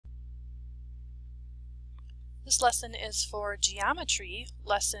This lesson is for geometry,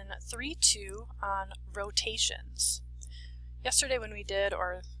 lesson 3.2 on rotations. Yesterday when we did,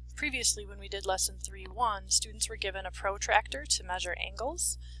 or previously when we did lesson 3.1, students were given a protractor to measure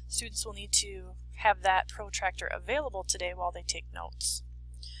angles. Students will need to have that protractor available today while they take notes.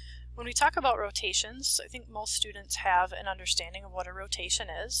 When we talk about rotations, I think most students have an understanding of what a rotation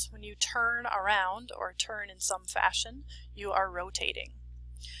is. When you turn around or turn in some fashion, you are rotating.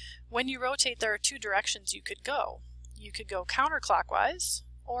 When you rotate, there are two directions you could go. You could go counterclockwise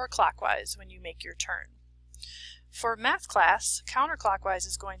or clockwise when you make your turn. For math class, counterclockwise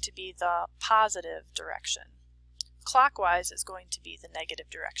is going to be the positive direction. Clockwise is going to be the negative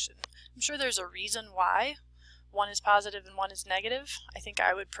direction. I'm sure there's a reason why one is positive and one is negative. I think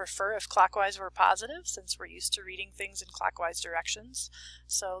I would prefer if clockwise were positive, since we're used to reading things in clockwise directions.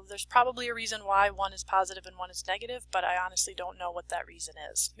 So there's probably a reason why one is positive and one is negative, but I honestly don't know what that reason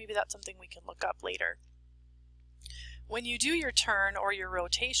is. Maybe that's something we can look up later. When you do your turn or your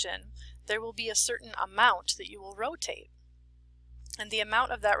rotation, there will be a certain amount that you will rotate. And the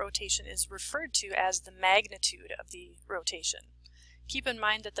amount of that rotation is referred to as the magnitude of the rotation. Keep in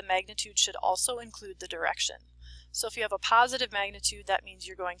mind that the magnitude should also include the direction. So if you have a positive magnitude, that means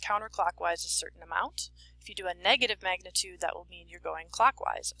you're going counterclockwise a certain amount. If you do a negative magnitude, that will mean you're going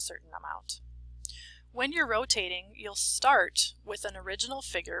clockwise a certain amount. When you're rotating, you'll start with an original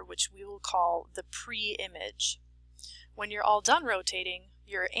figure, which we will call the pre-image. When you're all done rotating,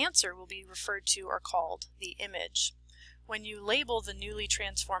 your answer will be referred to or called the image. When you label the newly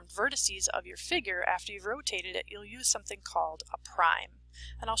transformed vertices of your figure after you've rotated it, you'll use something called a prime.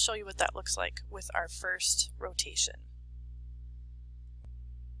 And I'll show you what that looks like with our first rotation.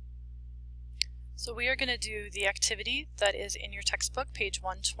 So we are going to do the activity that is in your textbook, page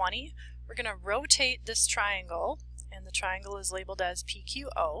 120. We're going to rotate this triangle, and the triangle is labeled as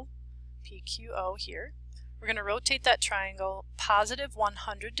PQO. PQO here. We're going to rotate that triangle positive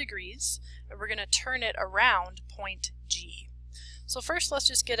 100 degrees, and we're going to turn it around point G. So first, let's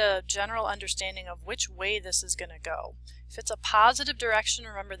just get a general understanding of which way this is going to go. If it's a positive direction,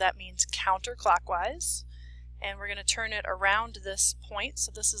 remember that means counterclockwise, and we're going to turn it around this point,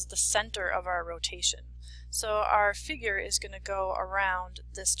 so this is the center of our rotation. So our figure is going to go around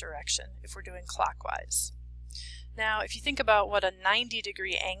this direction if we're doing clockwise. Now, if you think about what a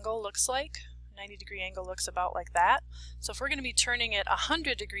 90-degree angle looks like, 90-degree angle looks about like that. So if we're going to be turning it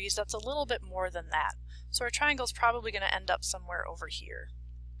 100 degrees, that's a little bit more than that. So our triangle is probably going to end up somewhere over here.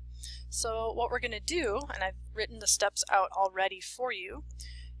 So what we're going to do, and I've written the steps out already for you,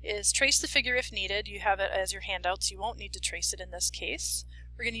 is trace the figure if needed. You have it as your handout, so you won't need to trace it in this case.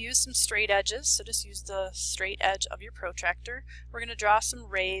 We're going to use some straight edges, so just use the straight edge of your protractor. We're going to draw some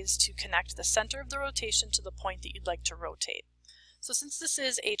rays to connect the center of the rotation to the point that you'd like to rotate. So since this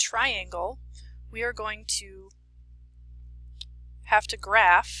is a triangle, we are going to have to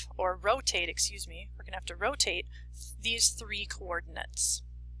graph, or rotate, excuse me, we're going to have to rotate these three coordinates.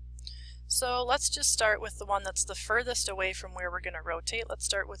 So let's just start with the one that's the furthest away from where we're going to rotate. Let's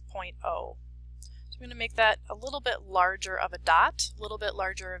start with point O. So I'm going to make that a little bit larger of a dot, a little bit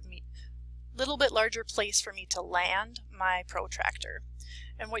larger place for me to land my protractor.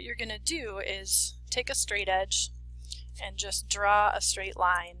 And what you're going to do is take a straight edge and just draw a straight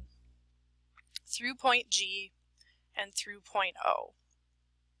line through point G and through point O.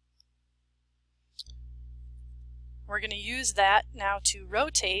 We're going to use that now to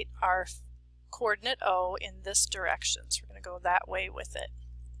rotate our coordinate O in this direction. So we're going to go that way with it.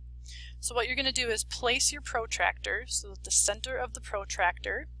 So what you're going to do is place your protractor so that the center of the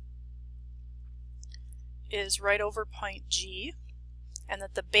protractor is right over point G, and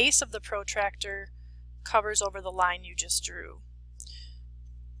that the base of the protractor covers over the line you just drew.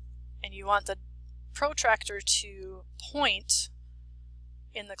 And you want the protractor to point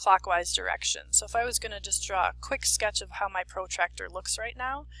in the clockwise direction. So if I was going to just draw a quick sketch of how my protractor looks right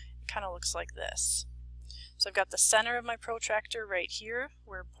now, it kind of looks like this. So I've got the center of my protractor right here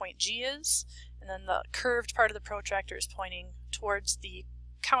where point G is, and then the curved part of the protractor is pointing towards the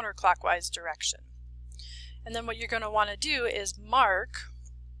counterclockwise direction. And then what you're going to want to do is mark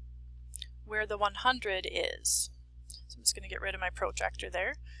where the 100 is. So I'm just going to get rid of my protractor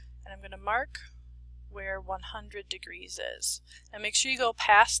there, and I'm going to mark where 100 degrees is. And make sure you go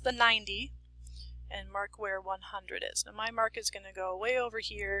past the 90 and mark where 100 is. Now my mark is going to go way over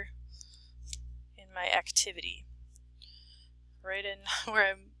here in my activity, right in where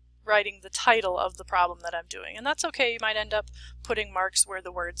I'm writing the title of the problem that I'm doing. And that's okay, you might end up putting marks where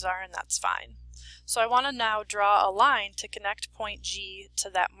the words are, and that's fine. So I want to now draw a line to connect point G to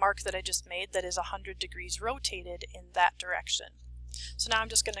that mark that I just made that is 100 degrees rotated in that direction. So now I'm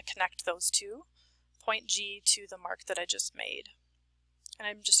just going to connect those two. point G to the mark that I just made. And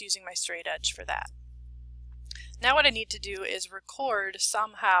I'm just using my straight edge for that. Now what I need to do is record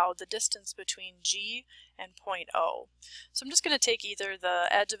somehow the distance between G and point O. So I'm just going to take either the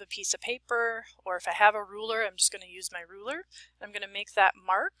edge of a piece of paper, or if I have a ruler, I'm just going to use my ruler. I'm going to make that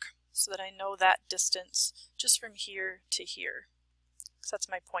mark so that I know that distance just from here to here. So that's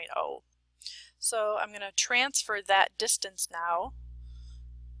my point O. So I'm going to transfer that distance now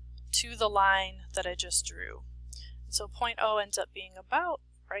to the line that I just drew. So point O ends up being about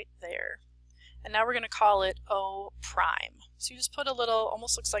right there. And now we're going to call it O prime. So you just put a little,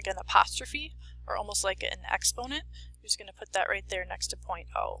 almost looks like an apostrophe, or almost like an exponent. You're just going to put that right there next to point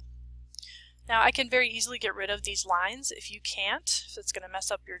O. Now I can very easily get rid of these lines. If you can't, if it's going to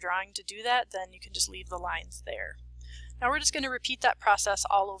mess up your drawing to do that, then you can just leave the lines there. Now we're just going to repeat that process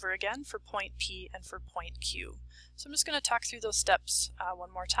all over again for point P and for point Q. So I'm just going to talk through those steps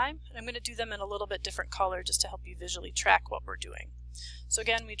one more time, and I'm going to do them in a little bit different color just to help you visually track what we're doing. So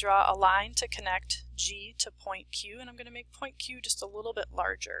again, we draw a line to connect G to point Q, and I'm going to make point Q just a little bit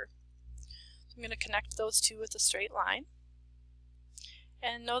larger. So I'm going to connect those two with a straight line.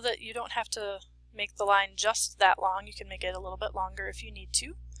 And know that you don't have to make the line just that long. You can make it a little bit longer if you need to.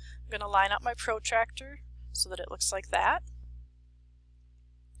 I'm going to line up my protractor so that it looks like that.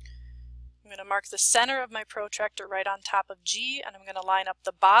 I'm going to mark the center of my protractor right on top of G, and I'm going to line up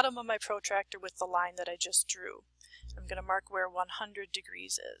the bottom of my protractor with the line that I just drew. I'm going to mark where 100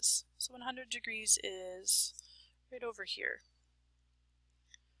 degrees is. So 100 degrees is right over here.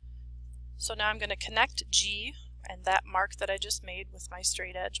 So now I'm going to connect G and that mark that I just made with my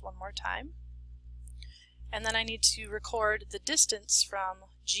straight edge one more time. And then I need to record the distance from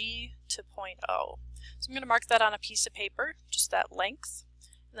G to point O. So I'm going to mark that on a piece of paper, just that length.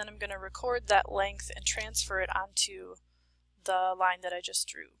 And then I'm going to record that length and transfer it onto the line that I just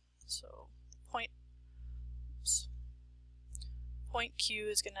drew. So point Q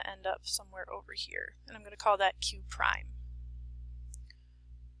is going to end up somewhere over here, and I'm going to call that Q prime.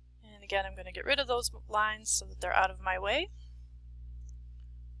 And again, I'm going to get rid of those lines so that they're out of my way.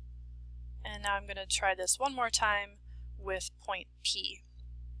 And now I'm going to try this one more time with point P.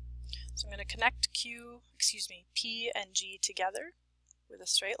 So I'm going to connect P and G together with a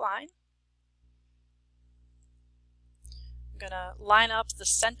straight line. I'm going to line up the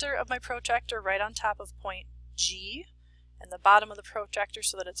center of my protractor right on top of point G and the bottom of the protractor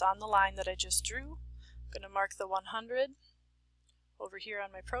so that it's on the line that I just drew. I'm going to mark the 100 over here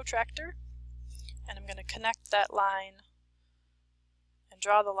on my protractor, and I'm going to connect that line and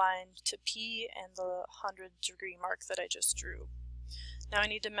draw the line to P and the 100-degree mark that I just drew. Now I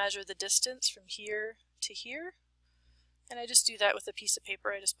need to measure the distance from here to here, and I just do that with a piece of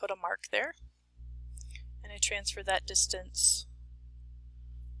paper. I just put a mark there, and I transfer that distance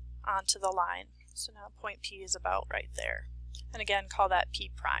onto the line. So now point P is about right there. And again, call that P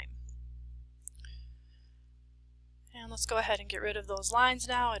prime. And let's go ahead and get rid of those lines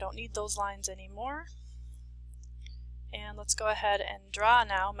now. I don't need those lines anymore. And let's go ahead and draw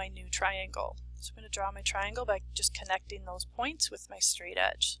now my new triangle. So I'm going to draw my triangle by just connecting those points with my straight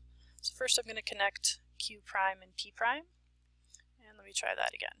edge. So first I'm going to connect Q prime and P prime. And let me try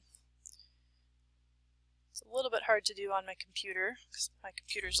that again. It's a little bit hard to do on my computer because my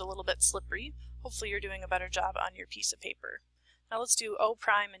computer's a little bit slippery. Hopefully you're doing a better job on your piece of paper. Now let's do O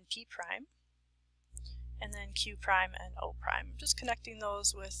prime and P prime, and then Q prime and O prime. I'm just connecting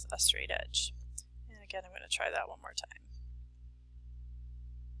those with a straight edge. And again, I'm going to try that one more time.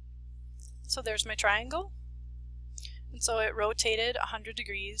 So there's my triangle. And so it rotated 100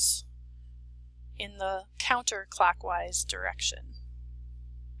 degrees in the counterclockwise direction.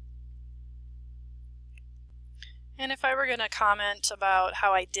 And if I were going to comment about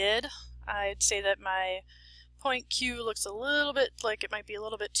how I did, I'd say that my point Q looks a little bit like it might be a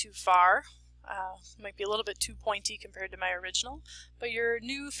little bit too far. Might be a little bit too pointy compared to my original, but your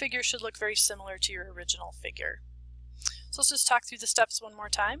new figure should look very similar to your original figure. So let's just talk through the steps one more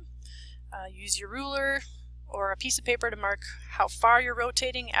time. Use your ruler or a piece of paper to mark how far you're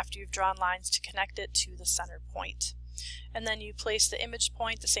rotating after you've drawn lines to connect it to the center point. And then you place the image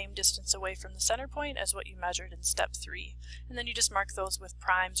point the same distance away from the center point as what you measured in step 3. And then you just mark those with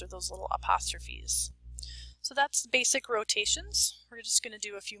primes or those little apostrophes. So that's basic rotations. We're just going to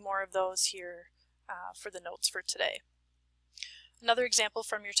do a few more of those here for the notes for today. Another example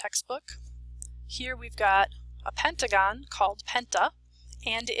from your textbook. Here we've got a pentagon called penta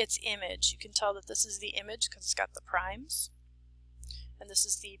and its image. You can tell that this is the image because it's got the primes, and this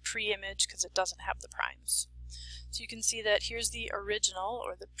is the pre-image because it doesn't have the primes. So you can see that here's the original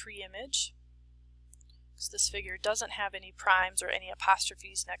or the pre-image. because this figure doesn't have any primes or any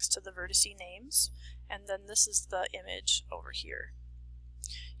apostrophes next to the vertice names. And then this is the image over here.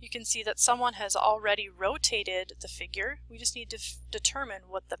 You can see that someone has already rotated the figure. We just need to determine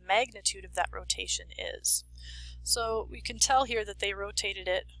what the magnitude of that rotation is. So we can tell here that they rotated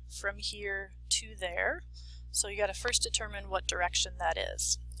it from here to there. So you got to first determine what direction that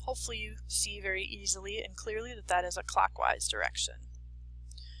is. Hopefully you see very easily and clearly that that is a clockwise direction.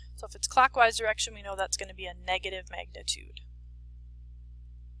 So if it's clockwise direction, we know that's going to be a negative magnitude.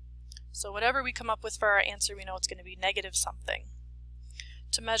 So whatever we come up with for our answer, we know it's going to be negative something.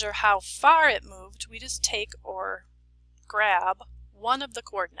 To measure how far it moved, we just take or grab one of the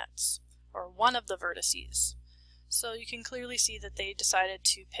coordinates, or one of the vertices. So you can clearly see that they decided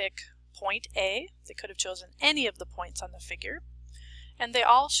to pick point A. They could have chosen any of the points on the figure. And they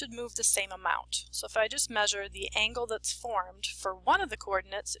all should move the same amount. So if I just measure the angle that's formed for one of the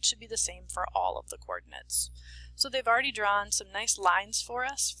coordinates, it should be the same for all of the coordinates. So they've already drawn some nice lines for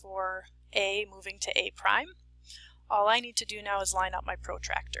us for A moving to A prime. All I need to do now is line up my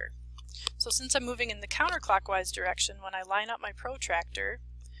protractor. So since I'm moving in the counterclockwise direction, when I line up my protractor,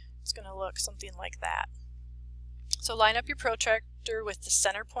 it's going to look something like that. So line up your protractor with the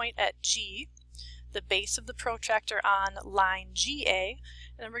center point at G, the base of the protractor on line GA,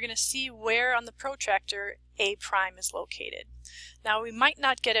 and then we're going to see where on the protractor A prime is located. Now we might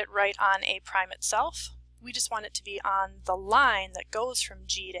not get it right on A prime itself, we just want it to be on the line that goes from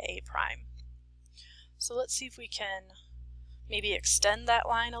G to A prime. So let's see if we can maybe extend that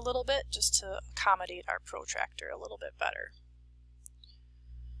line a little bit just to accommodate our protractor a little bit better.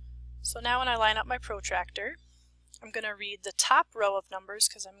 So now when I line up my protractor, I'm going to read the top row of numbers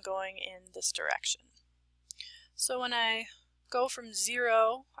because I'm going in this direction. So when I go from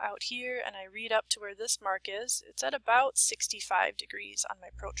 0 out here and I read up to where this mark is, it's at about 65 degrees on my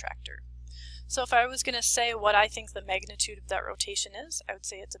protractor. So if I was going to say what I think the magnitude of that rotation is, I would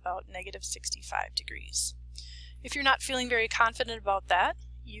say it's about negative 65 degrees. If you're not feeling very confident about that,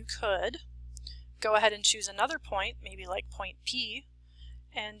 you could go ahead and choose another point, maybe like point P,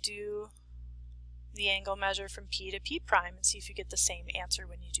 and do the angle measure from P to P prime and see if you get the same answer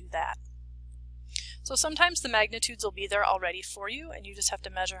when you do that. So sometimes the magnitudes will be there already for you and you just have to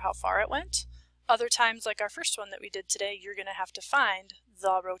measure how far it went. Other times, like our first one that we did today, you're going to have to find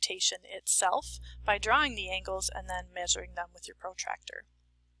the rotation itself by drawing the angles and then measuring them with your protractor.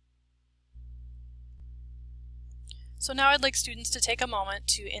 So now I'd like students to take a moment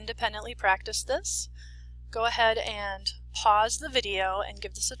to independently practice this. Go ahead and pause the video and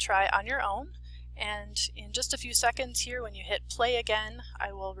give this a try on your own. And in just a few seconds here, when you hit play again,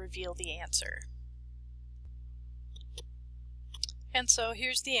 I will reveal the answer. And so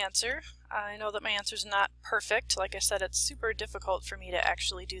here's the answer. I know that my answer is not perfect. Like I said, it's super difficult for me to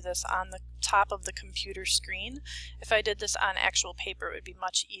actually do this on the top of the computer screen. If I did this on actual paper, it would be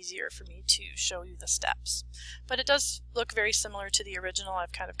much easier for me to show you the steps. But it does look very similar to the original.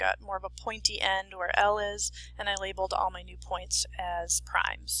 I've kind of got more of a pointy end where L is, and I labeled all my new points as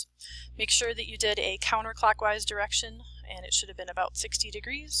primes. Make sure that you did a counterclockwise direction, and it should have been about 60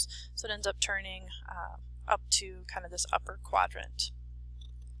 degrees, so it ends up turning up to kind of this upper quadrant.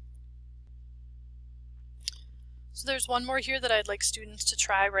 So there's one more here that I'd like students to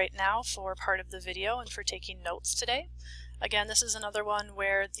try right now for part of the video and for taking notes today. Again, this is another one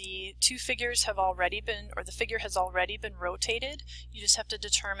where the two figures have already been, or the figure has already been rotated. You just have to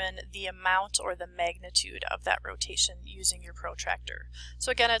determine the amount or the magnitude of that rotation using your protractor. So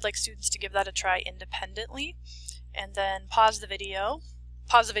again, I'd like students to give that a try independently and then pause the video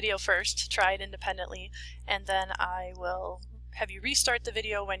first, try it independently, and then I will have you restart the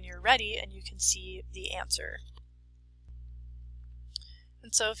video when you're ready and you can see the answer.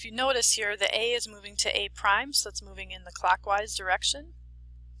 And so if you notice here, the A is moving to A prime, so it's moving in the clockwise direction.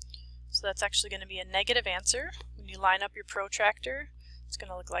 So that's actually going to be a negative answer. When you line up your protractor, it's going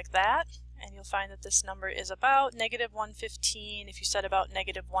to look like that, and you'll find that this number is about negative 115. If you said about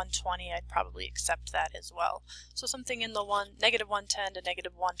negative 120, I'd probably accept that as well. So something in the negative 110 to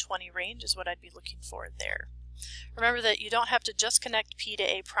negative 120 range is what I'd be looking for there. Remember that you don't have to just connect P to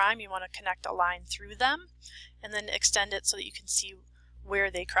A prime, you want to connect a line through them, and then extend it so that you can see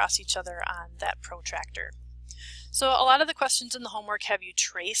where they cross each other on that protractor. So a lot of the questions in the homework have you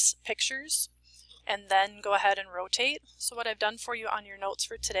trace pictures and then go ahead and rotate. So what I've done for you on your notes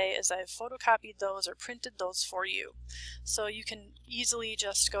for today is I've photocopied those or printed those for you. So you can easily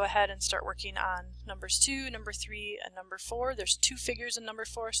just go ahead and start working on numbers 2, number 3, and number 4. There's 2 figures in number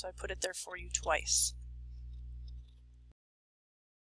 4, so I put it there for you twice.